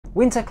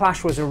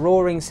Winterclash was a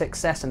roaring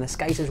success and the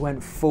skaters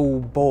went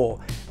full bore.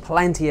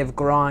 Plenty of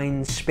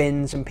grinds,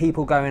 spins and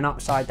people going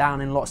upside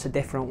down in lots of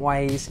different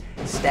ways,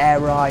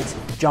 stair rides,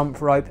 jump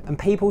rope and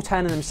people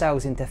turning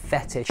themselves into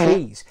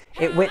fetishes.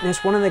 It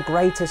witnessed one of the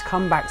greatest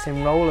comebacks in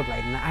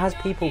rollerblading that has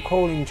people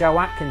calling Joe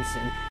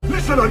Atkinson.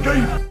 Listen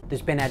again!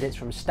 There's been edits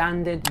from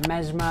Standard,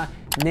 Mesmer,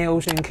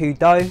 Nils and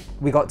Cudot.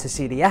 We got to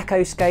see the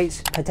Echo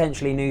skates,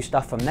 potentially new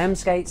stuff from them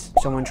skates.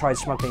 Someone tried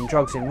smuggling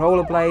drugs in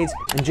rollerblades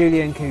and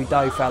Julien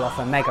Cudot fell off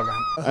a mega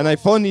ramp. And I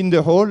found in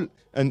the hole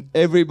and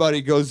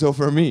everybody goes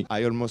over me.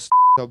 I almost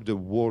up the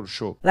whole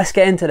show. Let's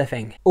get into the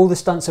thing. All the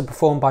stunts are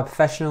performed by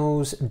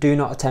professionals. Do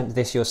not attempt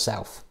this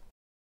yourself.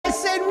 I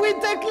said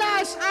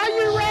Winterclash, are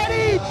you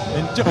ready?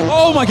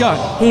 Oh my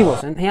god! He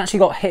wasn't. He actually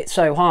got hit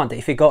so hard that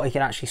he forgot he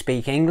could actually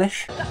speak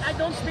English. I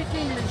don't speak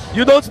English.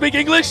 You don't speak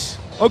English?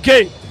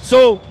 Okay,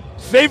 so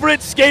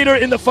favorite skater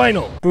in the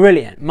final?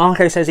 Brilliant.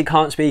 Marco says he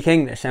can't speak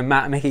English and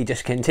Matt Mickey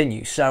just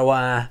continues. So,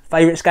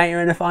 favourite skater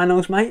in the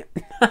finals, mate?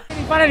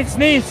 In final it's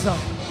Nils.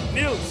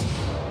 Nils.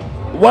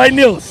 Why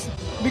Nils?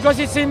 Because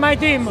it's in my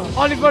team,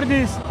 only for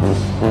this.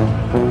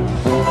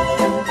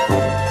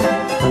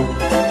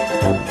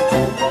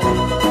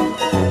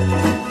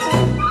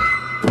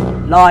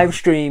 Live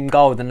stream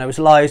gold, and there was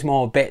loads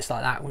more bits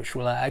like that which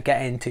we'll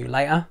get into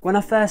later. When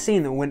I first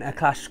seen the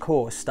Winterclash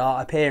course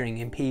start appearing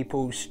in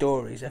people's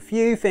stories, a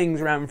few things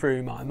ran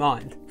through my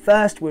mind.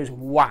 First was,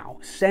 wow,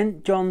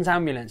 St. John's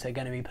Ambulance are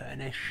going to be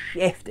putting a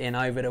shift in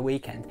over the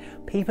weekend.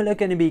 People are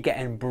going to be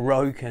getting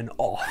broken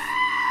off.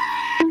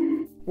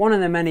 One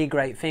of the many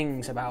great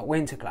things about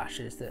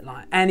Winterclash is that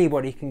like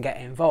anybody can get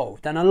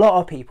involved, and a lot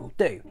of people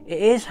do. It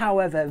is,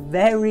 however,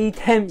 very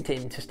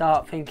tempting to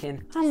start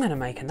thinking, I'm going to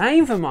make a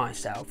name for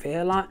myself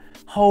here, like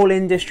whole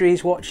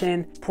industry's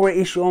watching,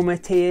 pretty sure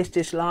Matthias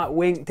just like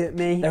winked at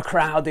me, the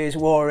crowd is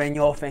roaring,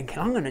 you're thinking,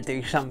 I'm going to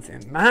do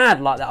something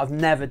mad like that I've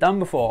never done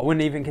before. I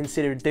wouldn't even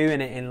consider doing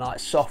it in like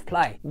soft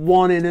play.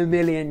 1 in a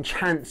million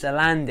chance of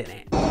landing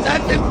it.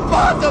 That's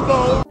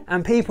impossible!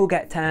 And people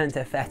get turned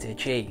to feta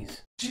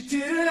cheese. The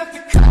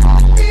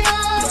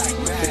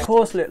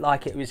course looked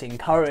like it was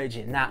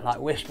encouraging that, like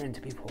whispering to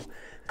people,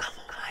 come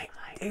on mate,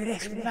 do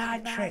this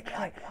mad trick,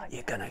 like,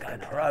 you're gonna go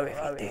pro if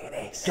you do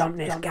this. Jump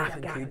this gap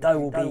and Cudot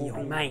will be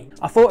your mate.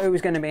 I thought it was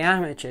going to be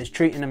amateurs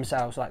treating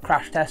themselves like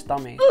crash test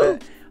dummies,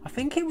 but I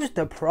think it was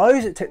the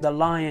pros that took the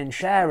lion's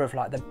share of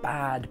like the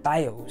bad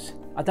bails.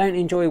 I don't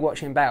enjoy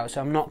watching bail,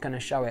 so I'm not going to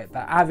show it,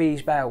 but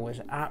Avi's bail was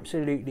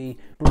absolutely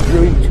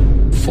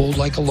brutal. Fold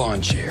like a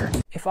lawn chair.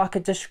 If I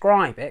could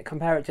describe it,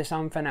 compare it to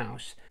something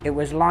else, it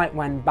was like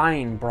when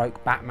Bane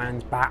broke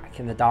Batman's back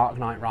in The Dark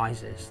Knight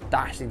Rises.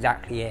 That's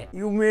exactly it.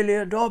 You merely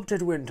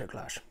adopted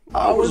Winterclash.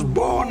 I was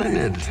born in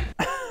it.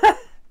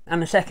 And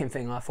the second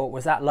thing I thought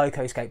was that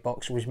Loco skate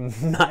box was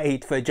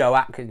made for Joe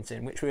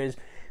Atkinson, which was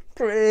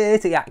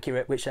pretty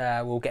accurate, which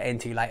we'll get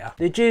into later.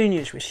 The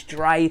juniors were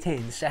straight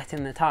in,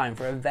 setting the time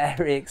for a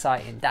very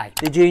exciting day.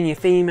 The junior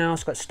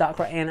females got stuck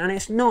right in, and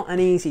it's not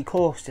an easy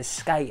course to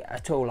skate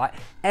at all. Like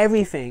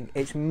everything,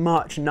 it's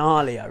much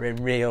gnarlier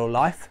in real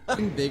life.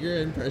 Bigger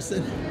in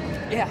person?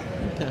 Yeah.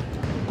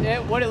 Yeah,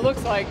 what it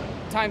looks like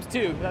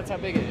 ×2, that's how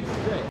big it is.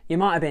 Great. You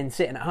might have been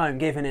sitting at home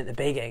giving it the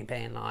big egg,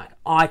 being like,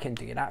 I can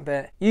do that,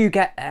 but you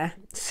get there,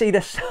 see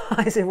the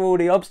size of all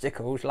the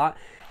obstacles, like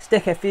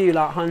stick a few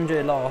like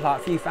 100 or like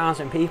a few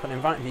thousand people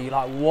in front of you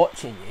like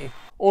watching you,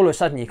 all of a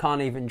sudden you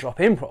can't even drop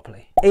in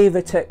properly.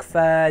 Eva took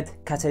third,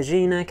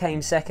 Katarzyna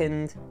came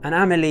second, and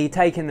Amelie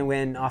taking the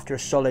win after a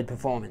solid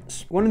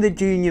performance. One of the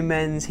junior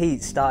men's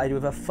heats started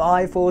with a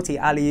 540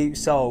 alley-oop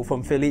soul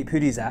from Philippe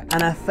Hudizak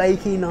and a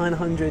fakey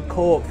 900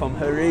 cork from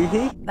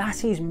Haruhi.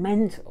 That is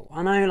mental.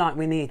 I know like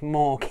we need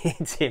more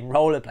kids in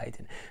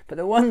rollerblading, but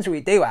the ones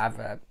we do have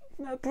are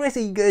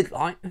pretty good,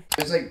 like.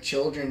 There's like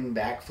children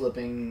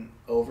backflipping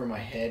over my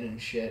head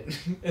and shit.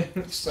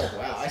 It's like,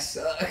 wow, I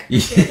suck.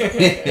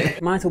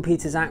 Michael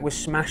Peterzak was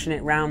smashing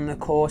it round the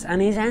course,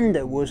 and his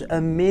ender was a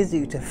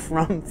Mizu to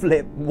front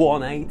flip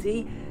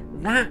 180.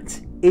 That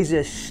is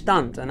a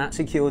stunt, and that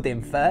secured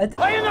him third.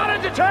 Are you not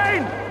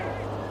entertained?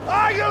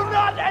 Are you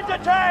not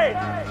entertained?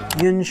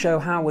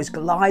 Yunsho Hao was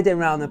gliding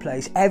around the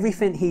place.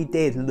 Everything he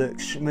did looked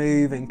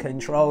smooth and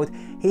controlled.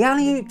 He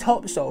alley-oop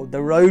topsold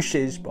the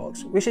Roche's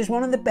box, which is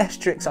one of the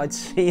best tricks I'd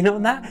seen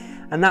on that,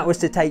 and that was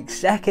to take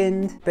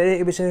second. But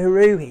it was a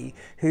Haruhi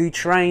who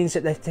trains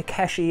at the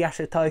Takeshi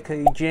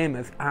Yasutoku gym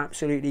of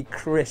absolutely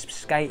crisp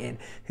skating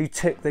who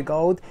took the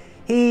gold.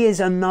 He is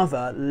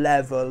another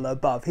level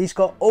above. He's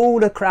got all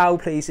the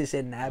crowd pleasers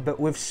in there, but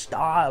with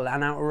style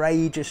and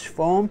outrageous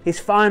form. His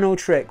final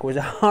trick was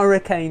a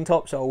hurricane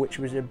topsoul, which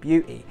was a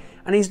beauty.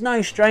 And he's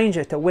no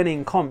stranger to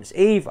winning comps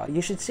either.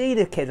 You should see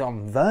the kid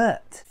on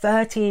vert.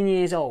 13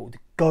 years old,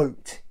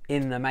 GOAT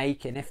in the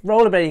making. If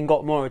rollerblading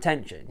got more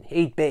attention,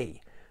 he'd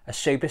be a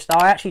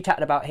superstar. I actually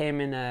chatted about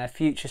him in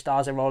Future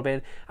Stars of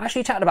Rollerblading. I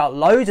actually chatted about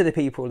loads of the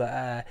people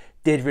that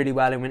did really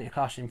well in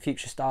Winterclash and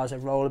Future Stars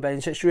of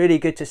Rollerblading. So it's really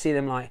good to see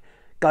them like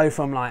go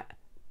from like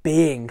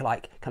being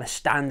like kind of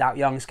standout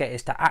young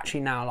skaters to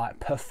actually now like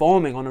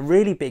performing on a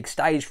really big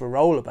stage for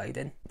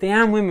rollerblading. The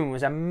AM women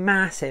was a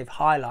massive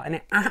highlight, and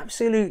it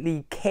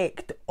absolutely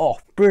kicked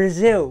off.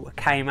 Brazil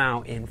came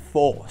out in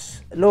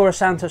force. Laura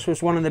Santos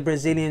was one of the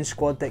Brazilian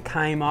squad that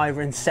came over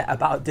and set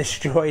about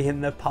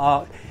destroying the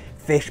park.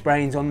 Fish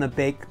brains on the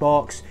big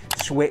box,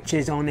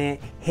 switches on it,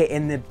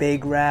 hitting the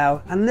big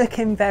rail, and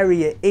looking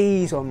very at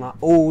ease on like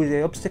all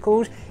the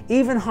obstacles,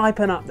 even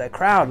hyping up the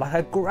crowd like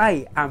a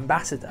great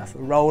ambassador for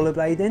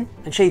rollerblading.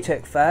 And she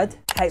took third.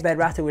 Kate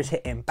Bedrata was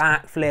hitting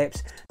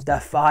backflips,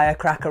 the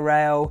firecracker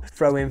rail,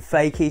 throwing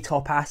fakey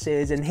top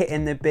acids and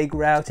hitting the big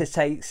rail to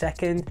take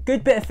second.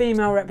 Good bit of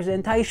female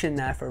representation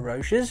there for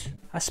Roches.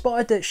 I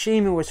spotted that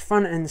Shima was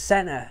front and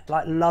centre,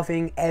 like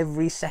loving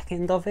every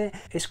second of it.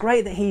 It's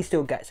great that he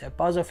still gets a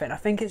buzz off it. I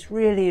think it's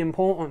really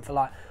important for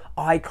like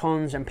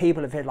icons and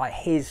people of like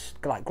his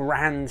like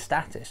grand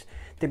status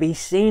to be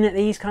seen at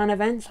these kind of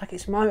events. Like,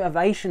 it's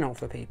motivational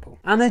for people.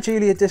 Ana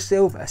Julia da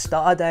Silva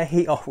started their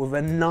heat off with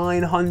a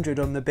 900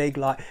 on the big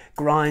like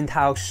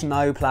grindhouse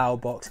snowplow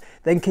box,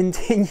 then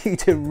continued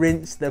to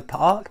rinse the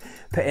park,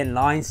 putting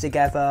lines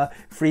together,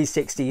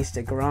 360s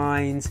to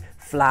grinds,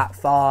 flat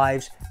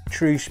fives,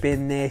 true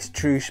spin this,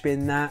 true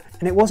spin that.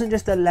 And it wasn't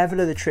just the level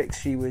of the tricks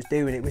she was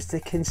doing, it was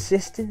the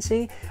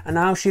consistency and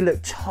how she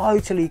looked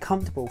totally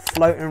comfortable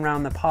floating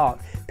around the park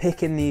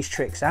picking these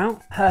tricks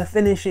out. Her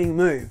finishing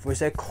move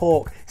was a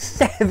cork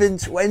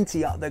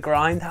 720 up the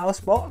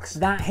grindhouse box.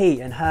 That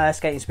heat, and her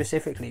skating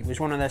specifically, was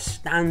one of the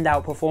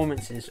standout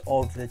performances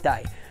of the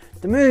day.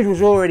 The mood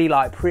was already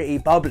like pretty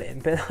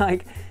bubbling, but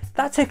like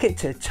that took it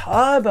to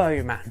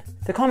turbo, man.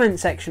 The comment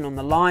section on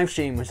the live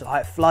stream was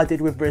like flooded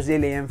with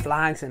Brazilian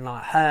flags and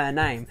like her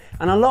name,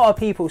 and a lot of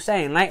people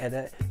saying later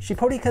that she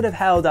probably could have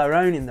held her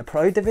own in the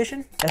pro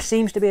division. There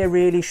seems to be a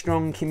really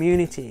strong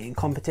community and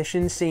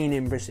competition scene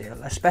in Brazil,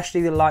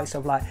 especially the likes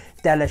of like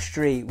Della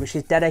Street, which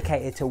is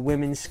dedicated to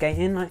women's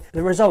skating. Like,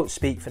 the results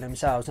speak for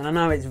themselves, and I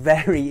know it's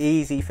very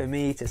easy for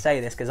me to say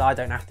this because I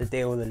don't have to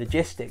deal with the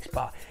logistics,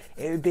 but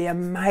it would be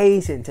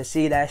amazing to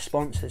see their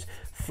sponsors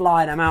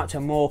fly them out to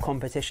more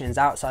competitions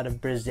outside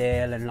of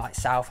Brazil and like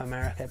South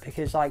America,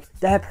 because like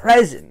their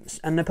presence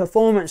and the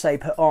performance they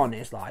put on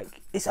is like,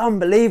 it's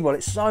unbelievable.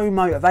 It's so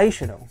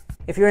motivational.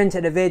 If you're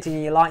into the vid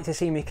and you like to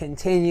see me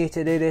continue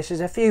to do this, there's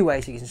a few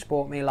ways you can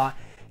support me, like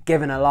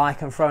giving a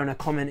like and throwing a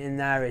comment in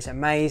there is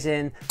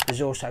amazing.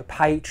 There's also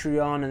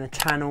Patreon and the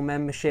channel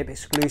membership,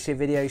 exclusive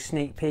video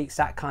sneak peeks,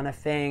 that kind of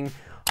thing.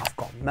 I've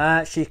got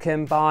merch you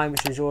can buy,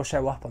 which is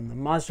also up on the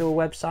Muzzle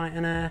website,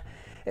 and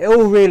it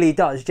all really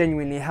does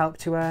genuinely help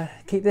to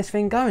keep this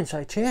thing going,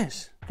 so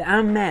cheers. The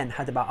AM men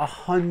had about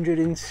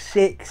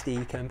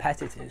 160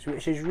 competitors,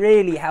 which is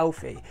really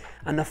healthy,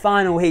 and the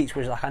final heats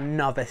was like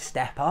another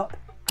step up.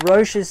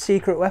 Roche's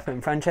secret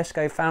weapon,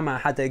 Francesco Fama,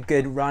 had a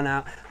good run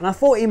out, and I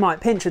thought he might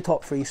pinch a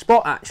top 3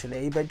 spot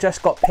actually, but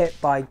just got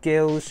pipped by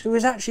Gills, who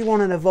was actually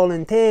one of the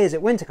volunteers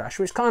at Winterclash,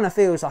 which kind of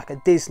feels like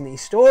a Disney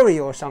story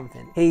or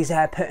something. He's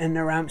there putting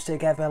the ramps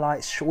together,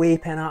 like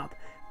sweeping up,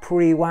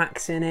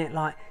 pre-waxing it,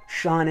 like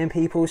shining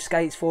people's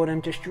skates for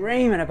them, just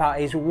dreaming about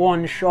his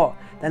one shot.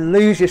 Then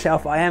Lose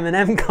Yourself by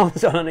Eminem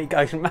comes on and he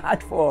goes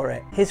mad for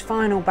it. His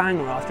final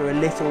banger after a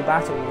little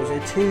battle was a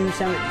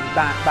 270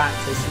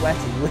 back to Sweaty,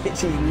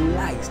 which he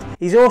laced.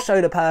 He's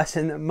also the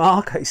person that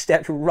Marco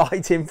stepped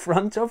right in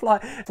front of.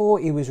 Like,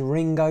 thought he was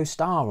Ringo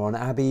Starr on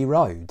Abbey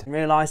Road.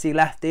 Realised he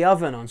left the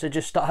oven on, so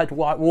just started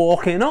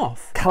walking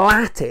off.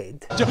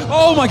 Clatted.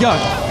 Oh my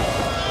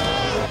god!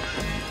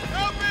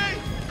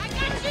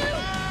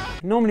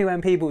 Normally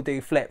when people do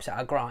flips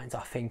out of grinds, I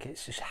think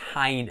it's just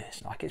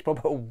heinous. Like, it's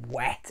proper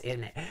wet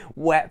in it.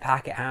 Wet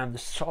packet hand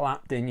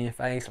slapped in your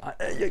face, like,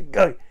 there you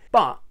go.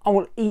 But I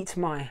will eat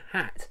my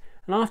hat.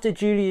 And after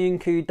Julien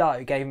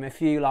Cudot gave him a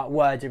few like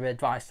words of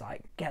advice,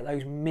 like get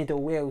those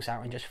middle wheels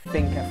out and just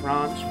think of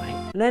France,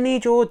 mate, Lenny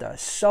Jorda's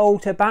soul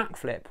to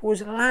backflip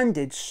was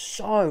landed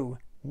so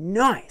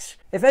nice.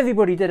 If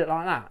everybody did it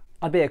like that,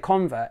 I'd be a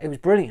convert. It was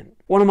brilliant.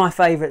 One of my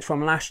favourites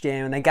from last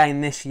year and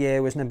again this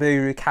year was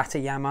Noboru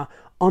Katayama.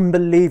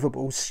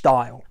 Unbelievable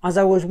style. As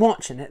I was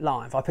watching it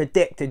live, I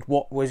predicted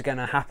what was going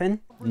to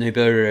happen.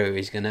 Noboru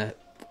is going to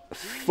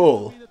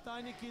full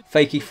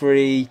fakey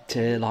free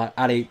to like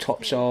alley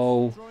top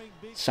sole,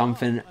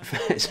 something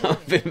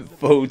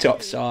full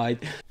top side.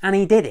 And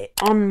he did it.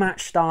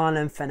 Unmatched style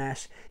and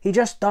finesse. He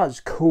just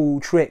does cool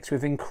tricks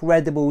with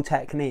incredible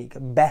technique,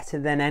 better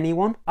than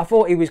anyone. I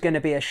thought he was going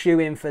to be a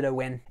shoe-in for the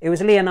win. It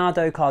was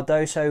Leonardo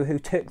Cardoso who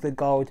took the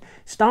gold,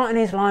 starting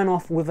his line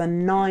off with a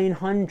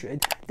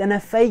 900, then a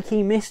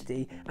fakey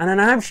misty and an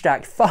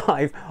abstract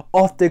 5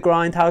 off the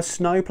grindhouse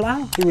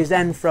snowplow. He was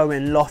then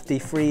throwing lofty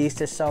threes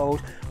to soles,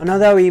 and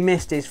although he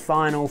missed his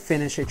final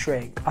finisher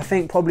trick, I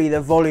think probably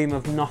the volume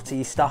of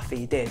knotty stuff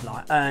he did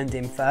like earned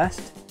him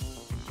first.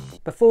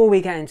 Before we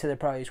get into the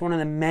pros, one of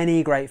the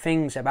many great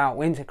things about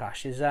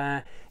Winterclash is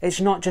it's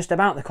not just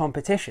about the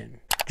competition.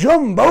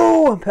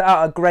 Jumbo put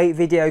out a great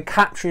video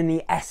capturing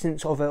the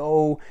essence of it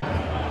all.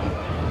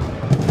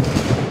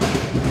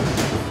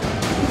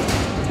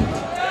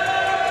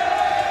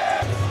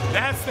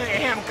 That's the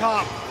AM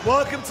comp.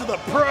 Welcome to the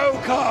Pro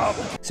Comp.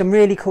 Some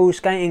really cool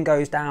skating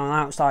goes down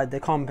outside the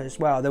comp as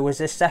well. There was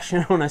this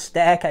session on a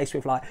staircase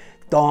with like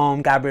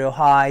Dom, Gabriel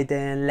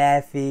Hayden,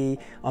 Levy,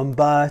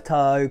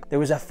 Umberto. There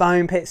was a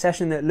foam pit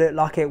session that looked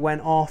like it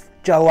went off.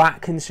 Joe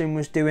Atkinson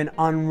was doing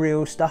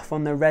unreal stuff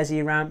on the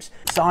resi ramps.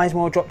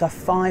 Sizemore dropped a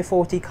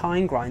 540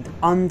 kind grind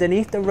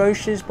underneath the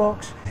Roche's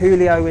box.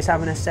 Julio was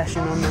having a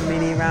session on the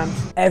mini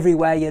ramps.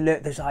 Everywhere you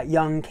look, there's like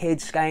young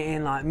kids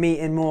skating, like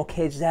meeting more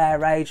kids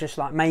their age, just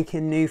like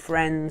making new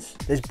friends.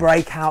 There's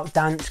breakout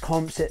dance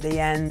comps at the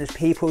end. There's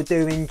people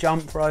doing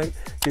jump rope.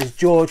 There's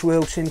George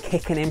Wilson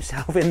kicking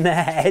himself in the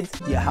head.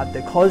 You had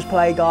the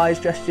cosplay guys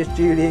dressed as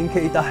Julien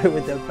Cudot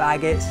with the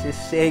baguettes, the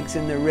SIGs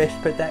and the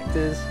wrist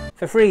protectors.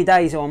 For 3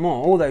 days or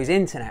more, all those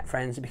internet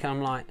friends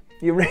become like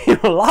your real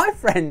life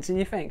friends, and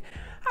you think,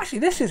 actually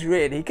this is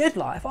really good.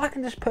 Like, if I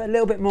can just put a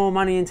little bit more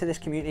money into this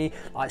community,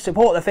 like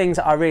support the things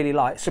that I really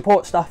like,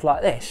 support stuff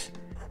like this,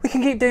 we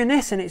can keep doing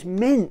this and it's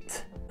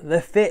mint. The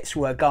fits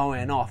were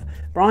going off.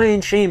 Brian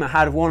Shima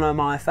had one of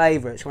my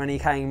favourites when he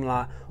came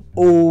like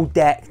all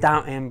decked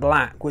out in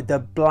black with the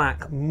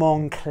black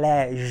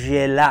Moncler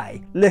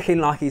gilet, looking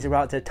like he's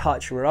about to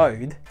touch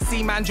road.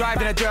 Seaman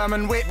driving a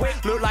German whip,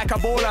 look like a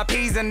ball of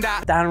peas and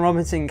that. Dan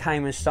Robinson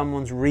came as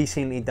someone's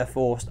recently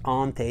divorced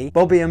auntie.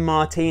 Bobby and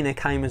Martina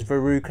came as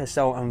Veruca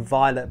Salt and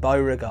Violet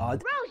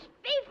Beauregard. Roast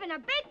beef and a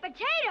baked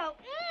potato.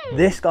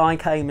 This guy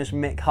came as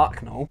Mick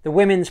Hucknall. The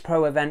women's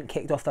pro event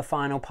kicked off the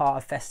final part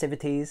of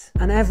festivities,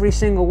 and every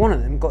single one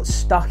of them got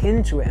stuck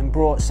into it and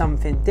brought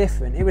something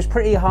different. It was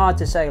pretty hard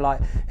to say like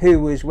who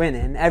was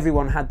winning.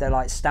 Everyone had their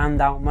like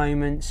standout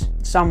moments.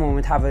 Someone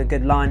would have a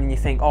good line and you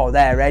think, oh,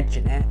 they're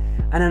edging it,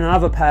 and then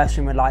another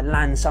person would like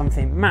land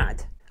something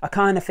mad. I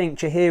kind of think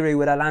Chihiro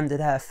would have landed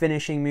her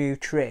finishing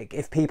move trick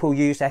if people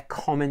used their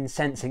common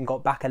sense and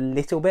got back a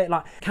little bit.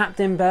 Like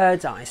Captain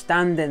Birdseye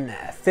standing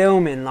there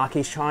filming like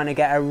he's trying to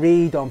get a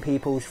read on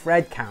people's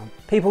thread count.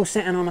 People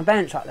sitting on a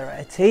bench like they're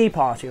at a tea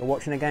party or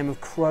watching a game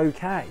of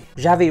croquet.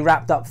 Xavi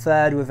wrapped up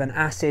third with an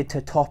acid to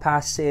top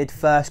acid,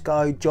 first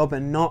go, job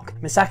and knock.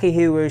 Misaki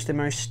Hiwa is the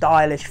most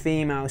stylish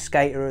female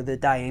skater of the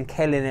day and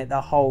killing it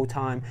the whole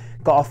time.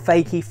 Got a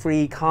fakey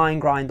free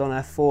kind grind on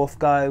her fourth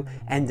go,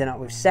 ending up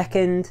with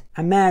second.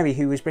 And Mary,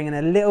 who was bringing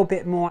a little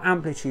bit more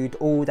amplitude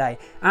all day,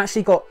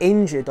 actually got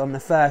injured on the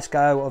first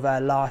go of her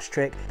last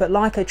trick, but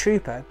like a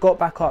trooper, got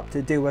back up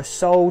to do a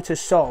soul to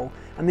soul.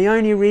 And the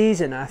only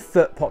reason her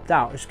foot popped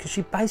out was because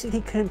she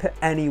basically couldn't put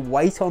any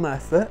weight on her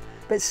foot,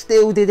 but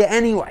still did it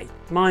anyway.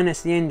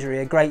 Minus the injury,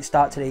 a great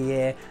start to the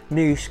year,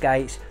 new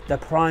skates, the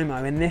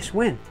promo in this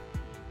win.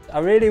 I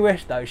really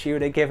wish though she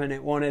would have given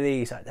it one of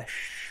these, like the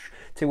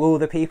to all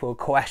the people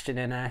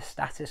questioning her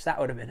status. That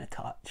would have been a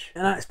touch.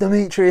 And that's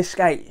Demetrius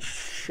Skate.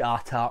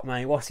 Shut up,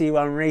 mate. What's he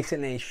won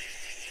recently?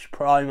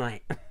 Pro,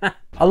 mate.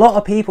 A lot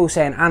of people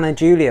saying Anna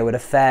Julia would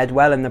have fared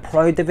well in the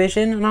pro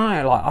division, and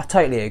I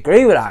totally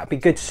agree with that. It'd be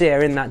good to see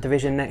her in that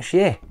division next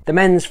year. The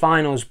men's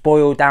finals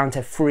boiled down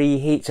to 3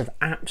 heats of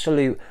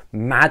absolute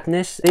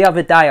madness. The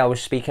other day I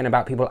was speaking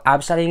about people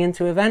abseiling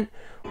into event.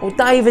 Well,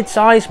 David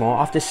Sizemore,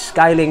 after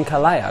scaling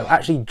Kaleo,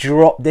 actually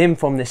dropped in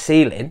from the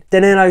ceiling.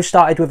 Danilo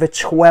started with a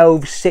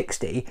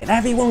 1260 and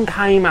everyone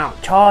came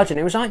out charging.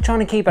 It was like trying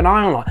to keep an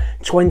eye on like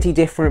 20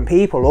 different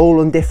people all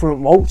on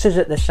different waltzes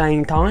at the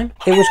same time.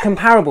 It was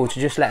comparable to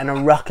just letting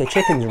a ruck of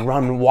chickens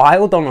run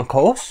wild on a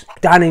course.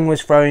 Danning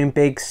was throwing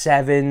big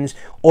sevens.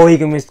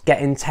 Eugen was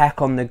getting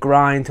tech on the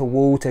grind to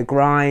water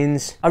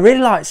grinds. I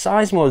really liked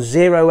Sizemore's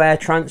zero air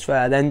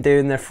transfer, then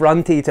doing the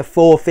fronty to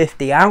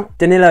 450 out.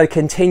 Danilo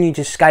continued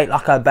to skate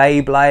like a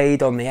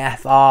Beyblade on the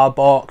FR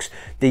box,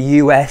 the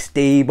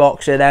USD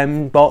box of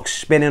them box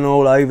spinning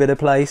all over the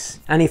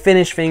place. And he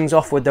finished things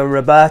off with the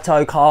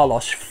Roberto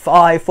Carlos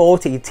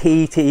 540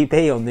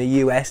 TTP on the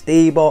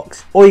USD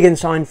box. Eugen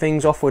signed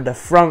things off with the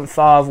front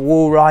five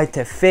wall ride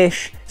to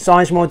fish.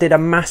 Sizemore did a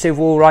massive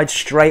wall ride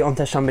straight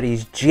onto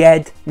somebody's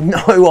Jed.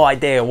 No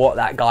idea what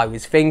that guy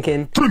was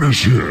thinking.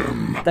 Finish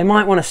him. They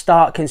might want to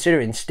start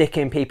considering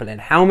sticking people in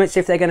helmets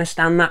if they're going to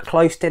stand that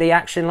close to the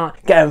action,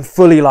 like get them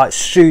fully like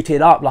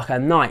suited up like a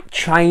knight,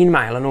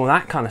 chainmail and all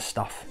that kind of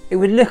stuff. It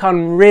would look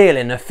unreal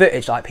in the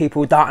footage, like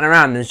people darting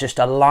around and there's just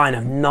a line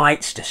of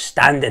knights just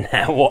standing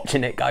there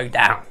watching it go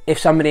down. If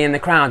somebody in the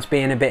crowd's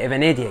being a bit of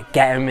an idiot,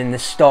 get them in the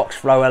stocks,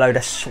 throw a load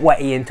of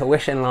sweaty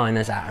intuition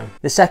liners at them.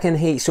 The second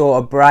heat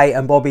saw Bray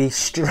and Bobby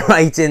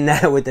straight in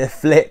there with their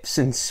flips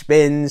and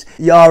spins.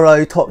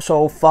 Yaro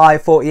topsoil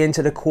 540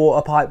 into the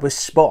quarter pipe was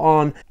spot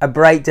on. A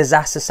break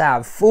disaster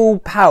salve, full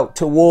pout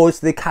towards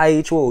the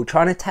cage wall,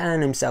 trying to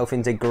turn himself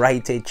into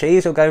grated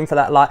cheese or going for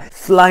that like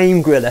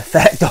flame grill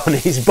effect on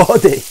his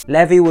body.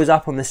 Levy was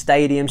up on the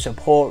stadium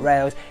support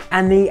rails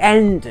and the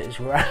enders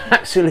were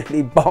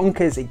absolutely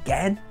bonkers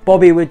again.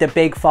 Bobby with the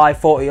big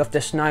 540 off the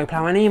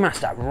snowplow and he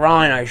messed up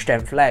rhino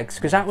strength legs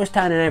because that was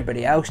turning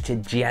everybody else to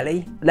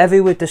jelly.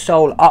 Levy with the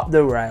sole up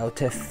the rail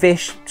to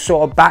fish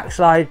sort of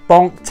backslide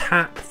bonk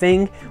tap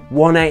thing,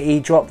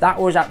 180 drop.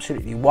 That was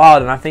absolutely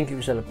wild and I think it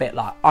was a bit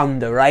like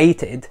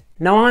underrated.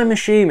 Now I'm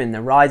assuming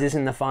the riders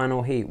in the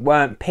final heat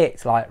weren't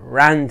picked like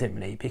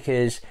randomly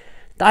because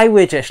they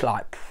were just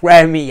like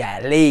Premier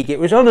League. It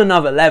was on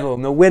another level,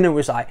 and the winner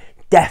was like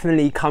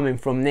definitely coming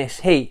from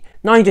this heat.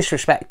 No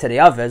disrespect to the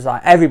others,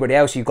 like everybody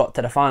else who got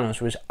to the finals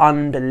was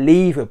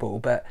unbelievable,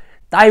 but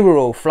they were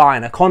all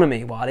flying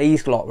economy while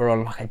these lot were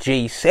on like a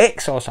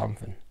G6 or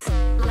something.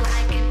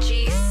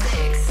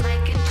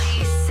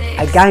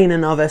 Again,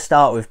 another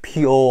start with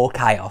pure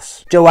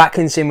chaos. Joe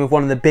Atkinson with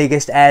one of the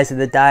biggest airs of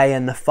the day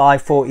and the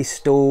 540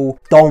 stall,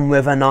 Dom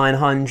with a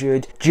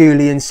 900,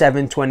 Julien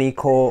 720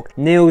 cork,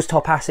 Nils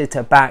top acid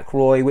to back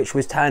Roy, which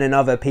was turning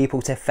other people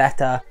to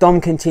feta.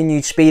 Dom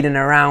continued speeding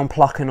around,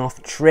 plucking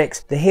off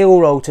tricks. The heel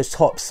roll to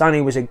top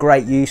Sunny was a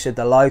great use of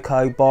the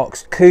loco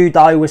box.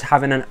 Cudot was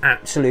having an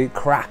absolute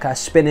cracker,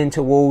 spinning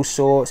to all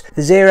sorts.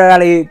 The zero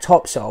alley-oop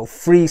topsoul,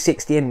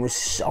 360 in, was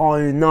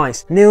so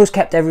nice. Nils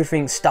kept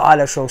everything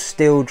stylish or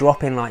still dropping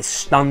like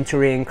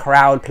stuntery and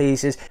crowd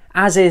pleasers.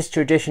 As is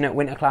tradition at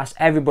Winterclash,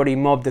 everybody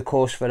mobbed the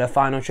course for the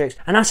final tricks,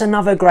 and that's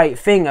another great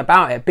thing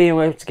about it, being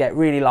able to get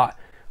really like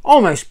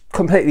almost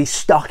completely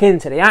stuck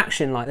into the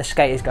action, like the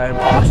skaters going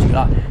past you,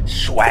 like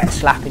sweat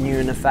slapping you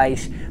in the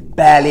face,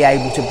 barely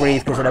able to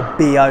breathe because of the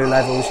BO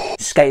levels.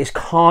 Skaters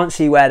can't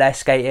see where they're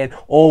skating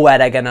or where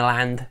they're going to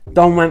land.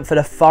 Don went for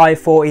the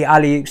 540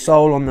 alley-oop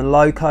soul on the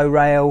loco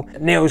rail.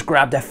 Nils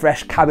grabbed a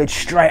fresh cabbage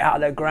straight out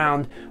of the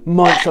ground,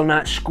 munched on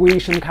that,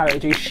 squeezed some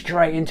carrot juice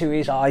straight into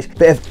his eyes,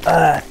 bit of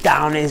earth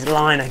down his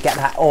liner, get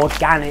that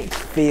organic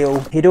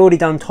feel. He'd already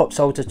done top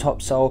soul to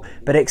top soul,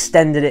 but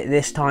extended it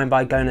this time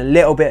by going a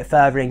little bit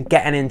further and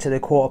getting into the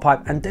quarter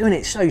pipe and doing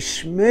it so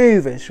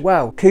smooth as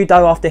well.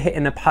 Cudot, after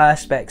hitting the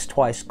perspex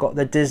twice, got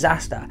the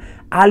disaster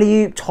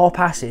alley-oop top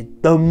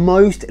acid, the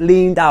most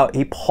leaned out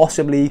he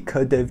possibly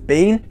could have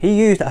been. He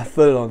used a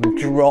full-on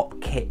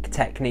drop kick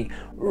technique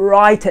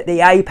right at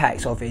the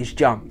apex of his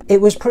jump.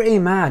 It was pretty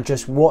mad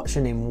just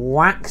watching him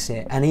wax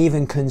it and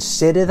even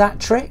consider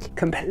that trick.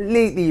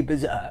 Completely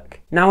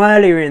berserk. Now,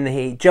 earlier in the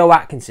heat, Joe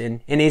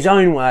Atkinson, in his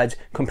own words,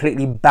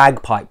 completely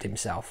bagpiped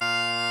himself.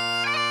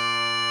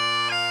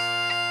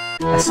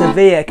 A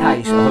severe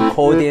case of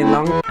accordion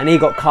lung, and he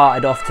got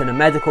carted off to the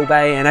medical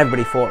bay, and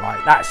everybody thought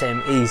like, that's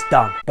him, he's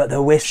done. But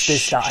the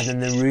whispers started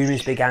and the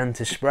rumours began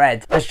to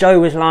spread. As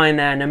Joe was lying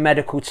there and the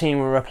medical team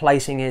were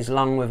replacing his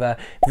lung with a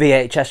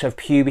VHS of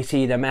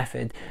Puberty the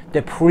Method,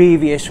 the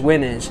previous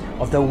winners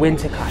of the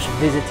Winterclash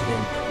visited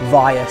him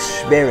via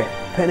spirit,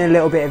 putting a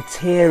little bit of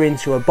tear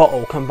into a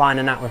bottle,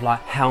 combining that with like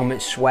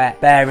helmet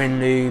sweat, bearing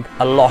lube,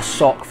 a lost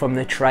sock from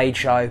the trade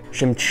show,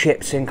 some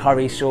chips and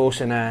curry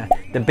sauce, and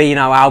the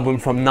Beano album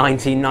from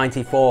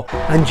 1994,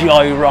 and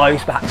Joe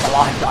rose back to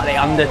life like the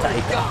Undertaker.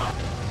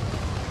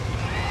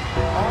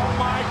 Oh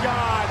my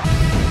God!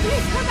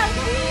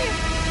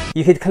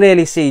 You could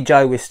clearly see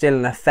Joe was still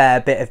in a fair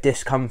bit of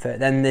discomfort.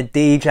 Then the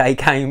DJ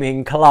came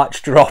in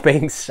clutch,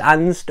 dropping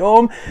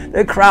Sandstorm.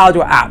 The crowd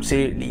were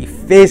absolutely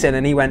fizzing,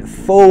 and he went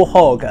full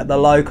hog at the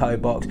loco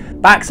box.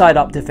 Backside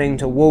up to thing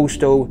to wall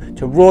stall,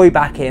 to Roy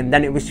back in,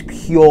 then it was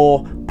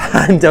pure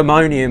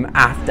pandemonium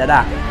after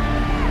that.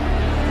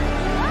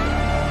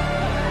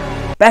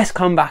 Best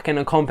comeback in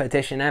a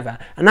competition ever,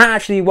 and that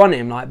actually won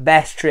him like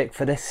best trick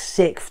for the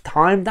 6th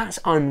time. That's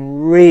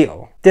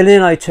unreal.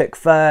 Delino took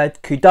 3rd,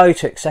 Cudot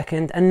took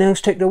 2nd, and Nils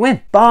took the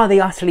win. Bar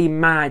the utterly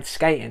mad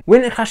skating.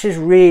 Winterclash is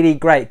really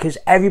great because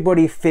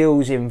everybody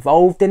feels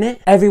involved in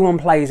it. Everyone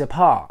plays a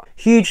part.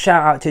 Huge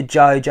shout out to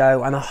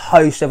Jojo and a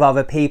host of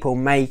other people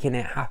making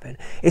it happen.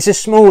 It's a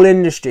small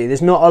industry,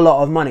 there's not a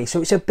lot of money,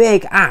 so it's a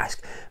big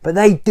ask, but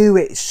they do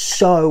it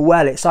so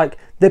well. It's like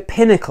the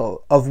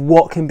pinnacle of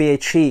what can be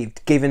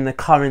achieved given the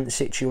current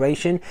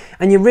situation,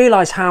 and you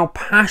realise how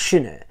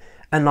passionate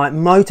and like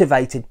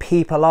motivated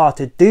people are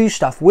to do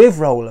stuff with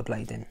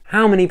rollerblading.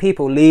 How many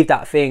people leave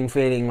that thing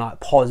feeling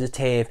like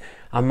positive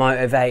and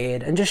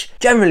motivated and just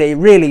generally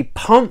really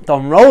pumped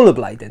on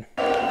rollerblading.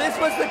 This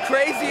was the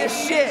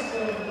craziest shit.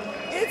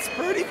 It's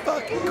pretty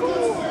fucking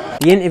cool.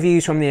 The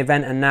interviews from the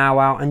event are now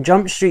out, and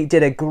Jump Street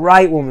did a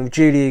great one with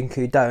Julien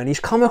Cudot, and he's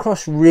come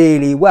across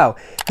really well.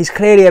 He's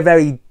clearly a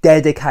very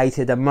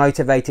dedicated and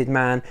motivated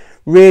man.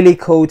 Really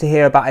cool to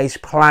hear about his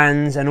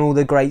plans and all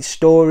the great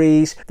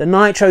stories. The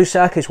Nitro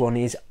Circus one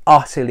is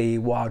utterly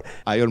wild.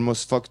 I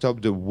almost fucked up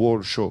the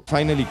whole show.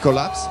 Finally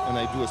collapse and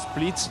I do a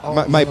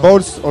split. My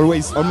balls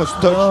always almost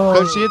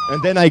touch it,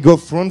 and then I go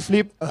front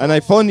flip and I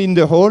fall in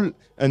the hole,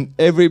 and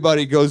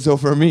everybody goes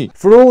over me.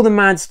 For all the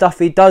mad stuff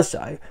he does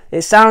though,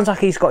 it sounds like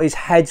he's got his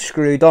head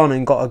screwed on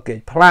and got a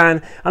good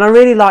plan, and I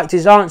really liked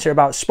his answer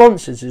about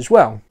sponsors as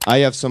well. I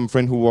have some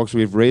friend who works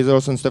with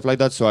razors and stuff like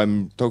that, so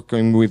I'm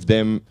talking with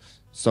them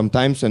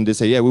sometimes, and they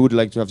say, yeah, we would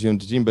like to have you on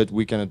the team, but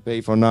we cannot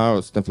pay for now,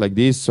 or stuff like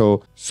this.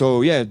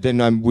 So yeah, then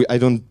I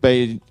don't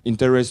pay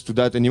interest to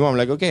that anymore. I'm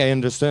like, okay, I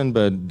understand,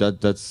 but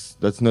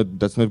that's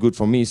not good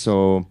for me.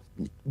 So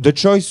the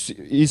choice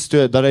is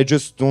that I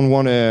just don't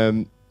want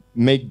to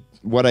make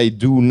what I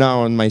do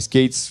now on my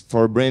skates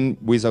for a brand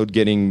without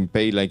getting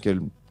paid like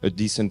a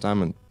decent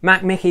amount.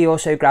 Mac Mickey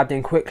also grabbed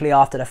in quickly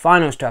after the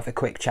finals to have a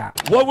quick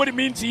chat. What would it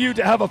mean to you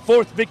to have a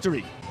 4th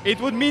victory? It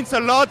would mean a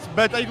lot,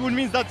 but it would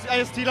mean that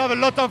I still have a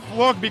lot of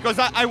work because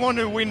I want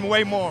to win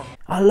way more.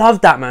 I love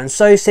that, man.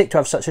 So sick to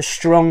have such a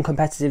strong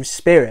competitive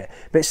spirit,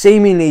 but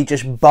seemingly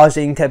just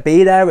buzzing to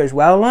be there as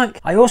well. Like,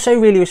 I also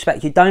really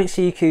respect you don't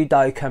see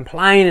Cudot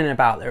complaining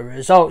about the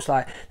results.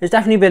 Like, there's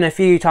definitely been a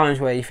few times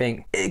where you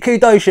think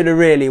Cudot should have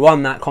really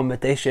won that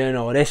competition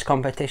or this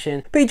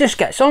competition, but he just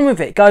gets on with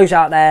it, goes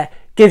out there,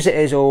 gives it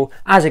his all,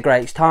 has a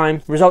great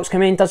time, results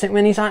come in, doesn't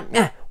win, he's like,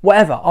 yeah,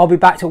 whatever, I'll be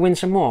back to win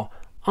some more.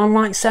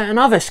 Unlike certain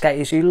other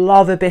skaters who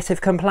love a bit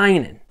of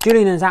complaining.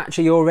 Julien has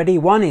actually already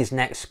won his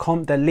next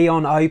comp, the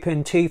Lyon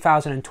Open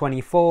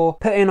 2024,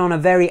 putting on a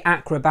very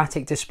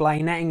acrobatic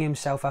display, netting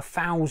himself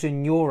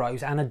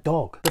 €1,000 and a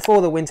dog.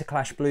 Before the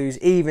Winterclash blues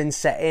even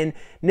set in,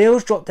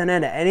 Nils dropped an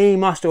edit and he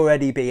must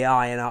already be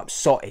eyeing up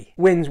Sotty.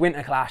 Wins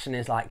Winterclash and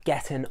is like,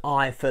 get an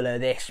eye full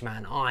of this,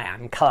 man, I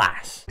am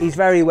class. He's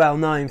very well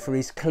known for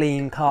his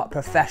clean-cut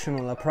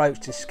professional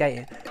approach to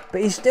skating,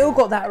 but he's still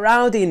got that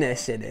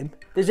rowdiness in him.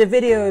 There's a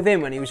video of him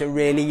when he was a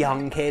really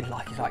young kid,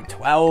 like he's like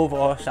 12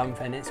 or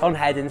something. It's on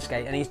Head and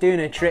Skate and he's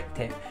doing a trick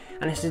tip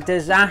and it's a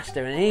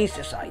disaster and he's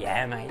just like,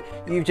 yeah mate,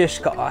 you've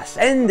just got to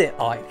send it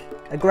like.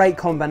 A great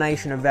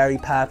combination of very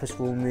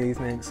purposeful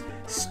movements,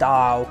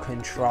 style,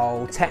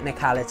 control,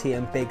 technicality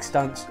and big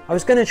stunts. I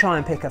was going to try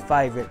and pick a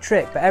favourite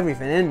trick, but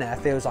everything in there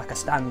feels like a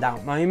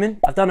standout moment.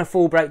 I've done a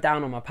full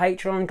breakdown on my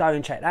Patreon, go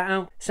and check that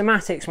out.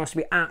 Somatics must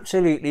be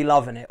absolutely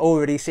loving it,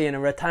 already seeing a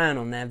return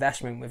on their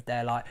investment with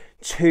their like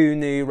 2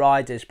 new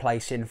riders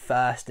placing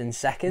 1st and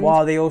 2nd,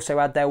 while they also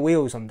had their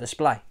wheels on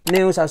display.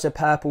 Nils has the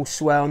purple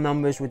swirl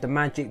numbers with the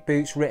magic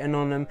boots written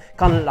on them,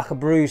 kind of like a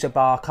bruiser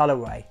bar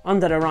colourway.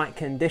 Under the right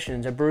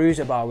conditions, a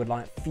bruiser bar would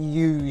like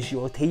fuse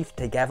your teeth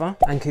together.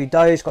 And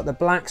Cudot's got the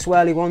black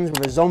swirly ones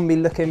with a zombie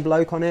looking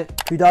bloke on it.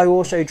 Cudot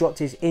also dropped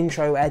his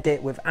intro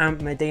edit with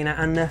Amp Medina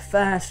and the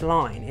first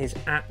line is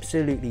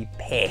absolutely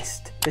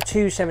pissed. The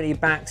 270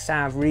 back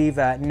Sav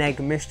Reaver Neg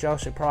Mistral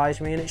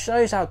surprised me and it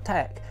shows how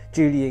tech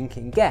Julien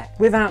can get.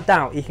 Without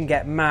doubt he can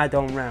get mad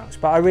on rails,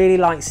 but I really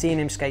like seeing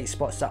him skate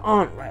spots that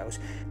aren't rails.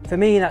 For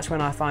me, that's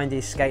when I find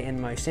his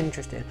skating most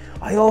interesting.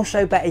 I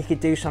also bet he could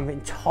do something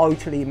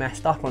totally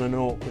messed up on an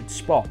awkward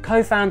spot.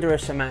 Co-founder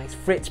of Somatics,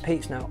 Fritz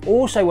Pietzner,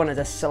 also wanted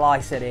a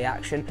slice of the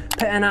action,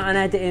 putting out an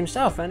edit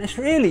himself, and it's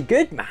really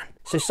good, man.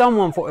 So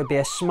someone thought it'd be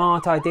a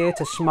smart idea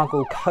to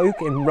smuggle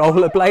coke in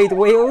rollerblade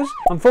wheels.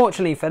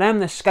 Unfortunately for them,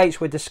 the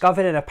skates were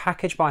discovered in a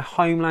package by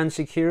Homeland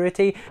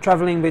Security,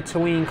 travelling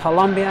between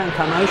Colombia and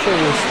Kenosha,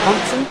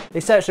 Wisconsin. They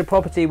searched the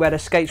property where the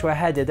skates were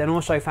headed and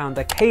also found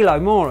a kilo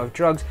more of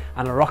drugs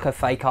and a rock of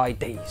fake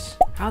IDs.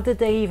 How did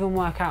they even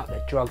work out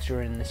that drugs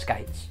were in the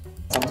skates?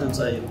 Sometimes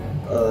I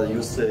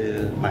use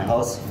my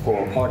house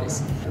for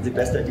parties. The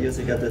best idea is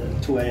to get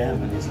at 2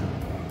 a.m. and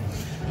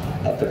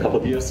after a couple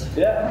of beers,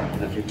 yeah,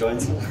 and a few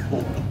joints.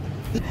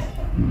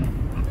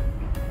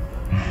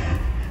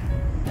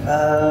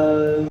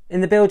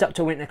 In the build up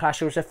to Winterclash,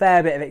 there was a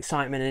fair bit of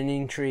excitement and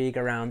intrigue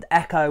around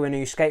Echo, a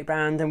new skate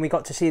brand, and we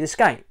got to see the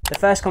skate. The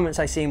first comments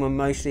I seen were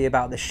mostly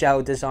about the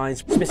shell designs,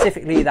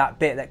 specifically that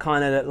bit that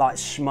kind of looked like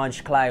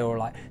smudged clay or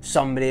like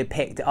somebody had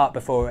picked it up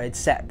before it had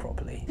set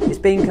properly. It's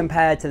been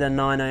compared to the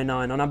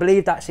 909 and I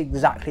believe that's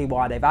exactly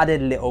why they've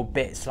added little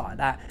bits like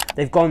that.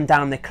 They've gone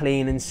down the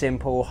clean and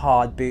simple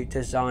hard boot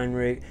design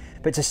route,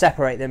 but to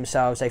separate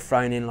themselves they've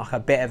thrown in like a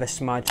bit of a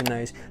smudge and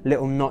those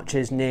little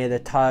notches near the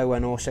toe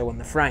and also on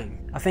the frame.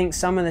 I think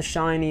some of the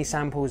shiny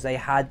samples they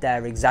had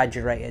there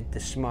exaggerated the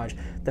smudge.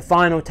 The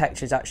final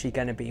texture is actually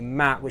going to be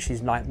matte, which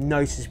is like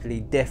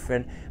noticeably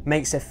different,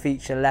 makes the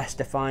feature less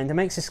defined and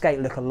makes the skate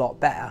look a lot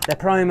better. The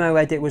promo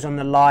edit was on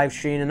the live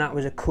stream and that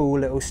was a cool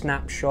little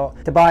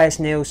snapshot. Tobias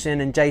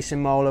Nielsen and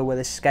Jason Moeller were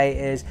the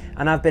skaters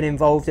and I've been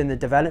involved in the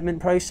development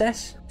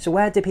process. So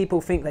where do people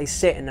think they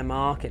sit in the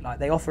market? Like,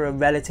 they offer a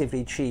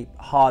relatively cheap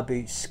hard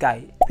boot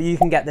skate, but you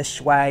can get the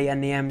Sway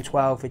and the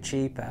M12 for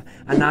cheaper,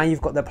 and now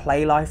you've got the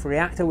Playlife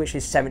Reactor, which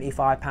is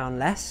 £75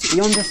 less.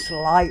 Beyond a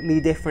slightly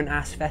different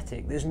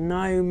aesthetic, there's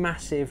no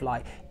massive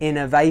like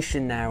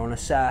innovation there on a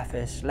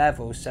surface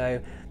level,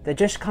 so they're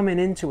just coming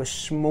into a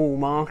small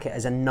market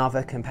as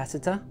another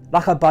competitor,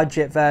 like a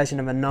budget version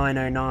of a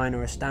 909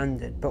 or a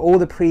standard, but all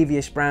the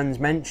previous brands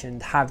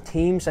mentioned have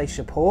teams they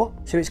support,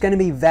 so it's going to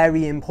be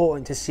very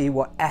important to see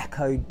what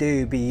Echo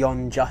do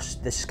beyond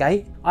just the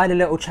skate. I had a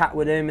little chat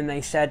with them and they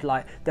said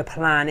like the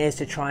plan is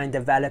to try and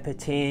develop a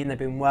team. They've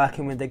been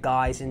working with the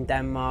guys in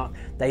Denmark.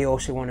 They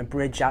also want to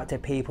bridge out to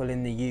people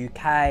in the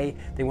UK.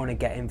 They want to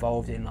get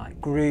involved in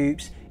like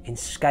groups, in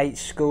skate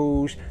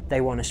schools. They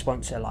want to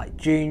sponsor like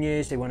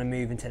juniors. They want to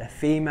move into the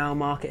female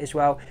market as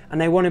well, and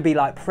they want to be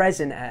like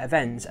present at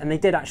events, and they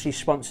did actually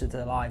sponsor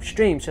the live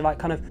stream. So like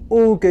kind of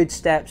all good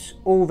steps,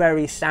 all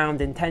very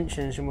sound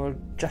intentions, and we'll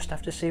just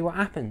have to see what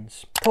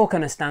happens.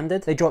 Talking of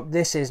standard, they dropped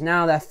This Is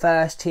Now, their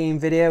first team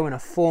video and a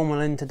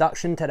formal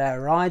introduction to their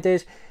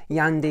riders.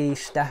 Yandy,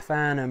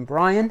 Stefan and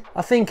Brian.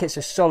 I think it's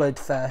a solid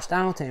first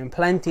outing,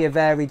 plenty of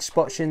varied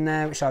spots in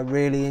there which I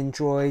really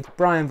enjoyed.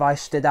 Brian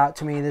Weiss stood out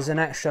to me. There's an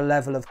extra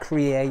level of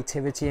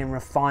creativity and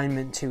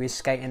refinement to his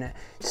skating that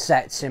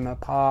sets him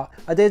apart.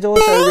 I did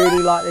also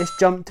really like this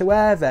jump to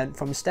air vent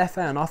from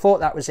Stefan. I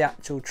thought that was the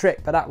actual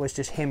trick, but that was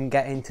just him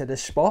getting to the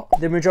spot.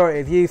 The majority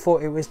of you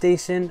thought it was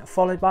decent,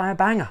 followed by a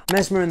banger.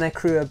 Mesmer and their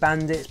crew of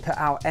bandits put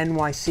out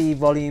NYC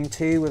Volume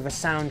 2 with a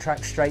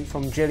soundtrack straight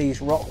from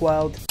Jilly's Rock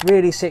World.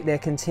 Really sick they're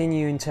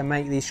continuing to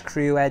make these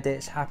crew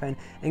edits happen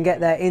and get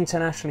their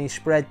internationally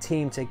spread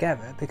team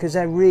together, because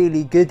they're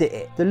really good at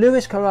it. The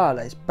Luis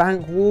Corrales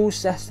bank wall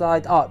set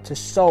slide up to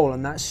Seoul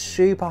on that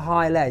super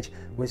high ledge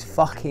was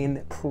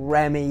fucking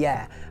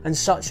premiere, and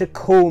such a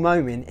cool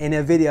moment in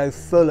a video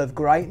full of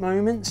great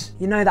moments.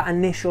 You know that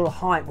initial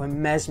hype when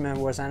Mesmer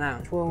was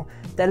announced? Well,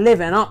 they're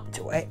living up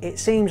to it. It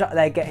seems like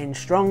they're getting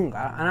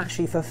stronger and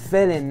actually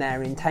fulfilling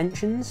their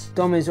intentions.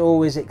 Dom is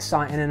always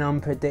exciting and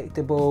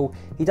unpredictable.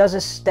 He does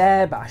a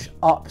stair bash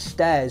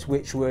upstairs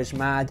which was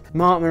mad.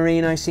 Mark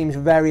Marino seems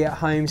very at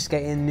home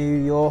skating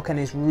New York and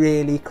is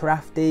really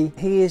crafty.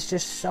 He is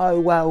just so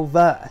well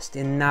versed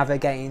in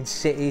navigating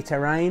city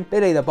terrain.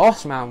 Billy the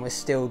Boss Man was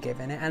still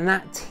giving it, and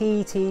that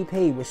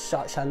TTP was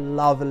such a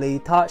lovely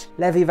touch.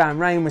 Levy Van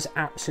Rijn was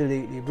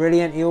absolutely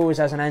brilliant. He always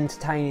has an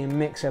entertaining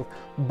mix of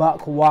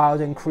buck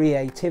wild and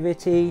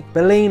creativity.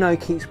 Bellino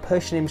keeps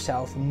pushing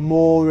himself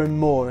more and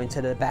more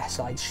into the best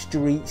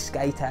street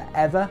skater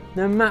ever.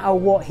 No matter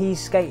what he's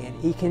skating,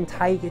 he can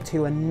take it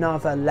to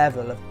another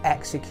level of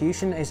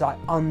execution. Is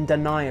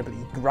undeniably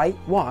great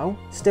while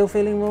still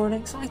feeling raw and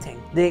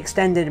exciting. The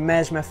extended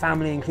Mesmer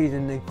family,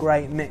 including the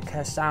great Mick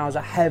Casals,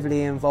 are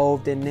heavily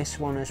involved in this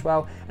one as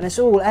well, and it's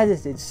all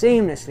edited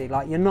seamlessly.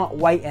 You're not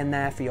waiting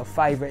there for your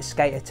favourite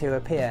skater to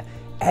appear.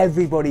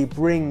 Everybody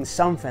brings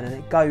something and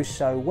it goes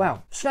so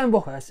well. Sven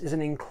Bokhus is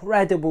an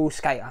incredible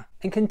skater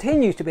and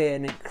continues to be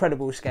an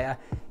incredible skater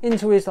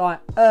into his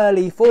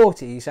early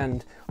 40s,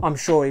 and I'm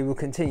sure he will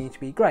continue to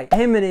be great.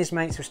 Him and his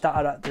mates have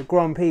started up the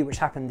Grand Prix, which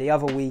happened the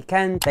other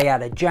weekend. They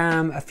had a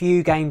jam, a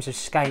few games of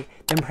skate,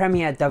 then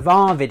premiered the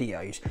VAR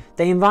videos.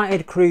 They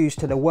invited crews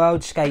to the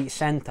World Skate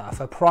Centre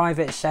for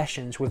private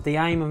sessions with the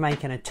aim of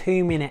making a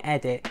 2-minute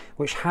edit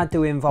which had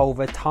to involve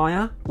a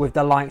tyre, with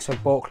the likes of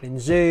Borklin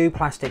Zoo,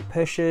 Plastic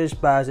Pushers,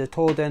 Berza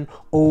Torden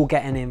all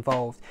getting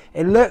involved.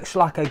 It looks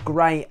like a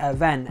great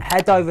event.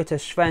 Head over to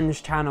Sven's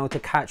channel to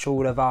catch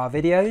all of our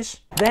videos.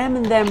 Them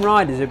and Them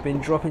Riders have been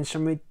dropping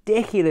some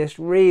ridiculous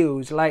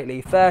reels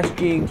lately. First,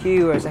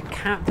 G&Q has a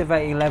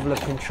captivating level of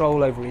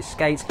control over his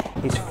skates,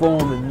 his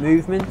form and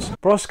movements.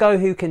 Brosco,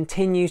 who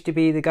continues to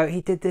be the GOAT,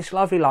 he did this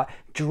lovely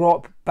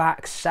drop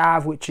back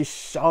salve which is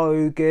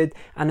so good,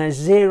 and a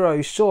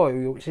zero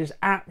soil which is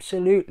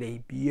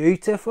absolutely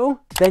beautiful.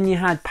 Then you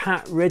had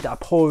Pat Ridder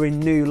pouring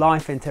new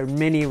life into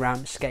mini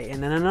ramp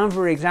skating, and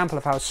another example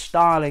of how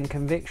style and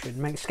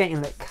conviction make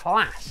skating look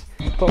class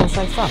but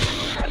also fun.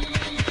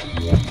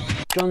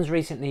 John's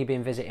recently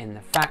been visiting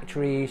the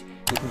factories.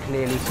 You can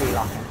clearly see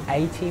an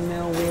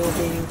 80mm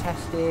wheel being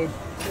tested,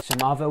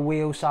 some other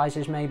wheel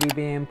sizes maybe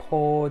being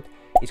poured.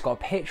 He's got a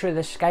picture of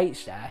the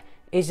skates there.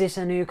 Is this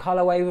a new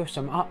colourway with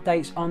some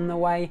updates on the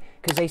way?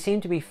 Because they seem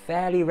to be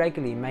fairly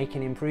regularly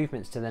making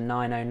improvements to the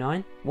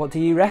 909. What do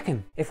you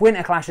reckon? If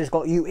Winterclash has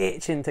got you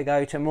itching to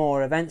go to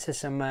more events, there's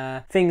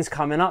some things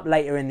coming up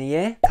later in the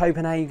year.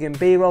 Copenhagen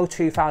B-Roll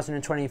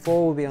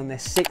 2024 will be on the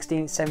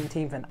 16th,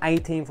 17th and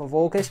 18th of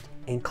August.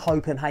 In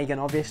Copenhagen,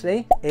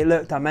 obviously. It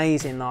looked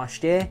amazing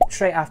last year.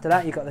 Straight after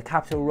that, you got the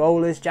Capital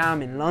Rollers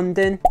Jam in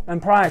London.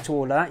 And prior to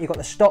all of that, you got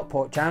the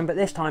Stockport Jam, but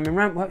this time in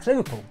Rampworks,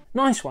 Liverpool.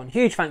 Nice one.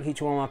 Huge thank you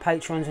to all my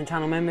patrons and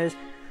channel members.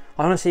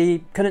 I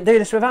honestly couldn't do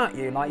this without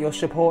you. Your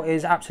support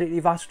is absolutely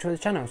vital to the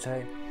channel.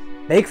 So,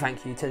 big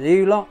thank you to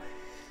you lot.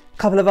 A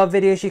couple of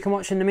other videos you can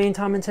watch in the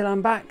meantime until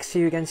I'm back. See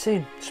you again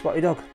soon. Spotty Dog.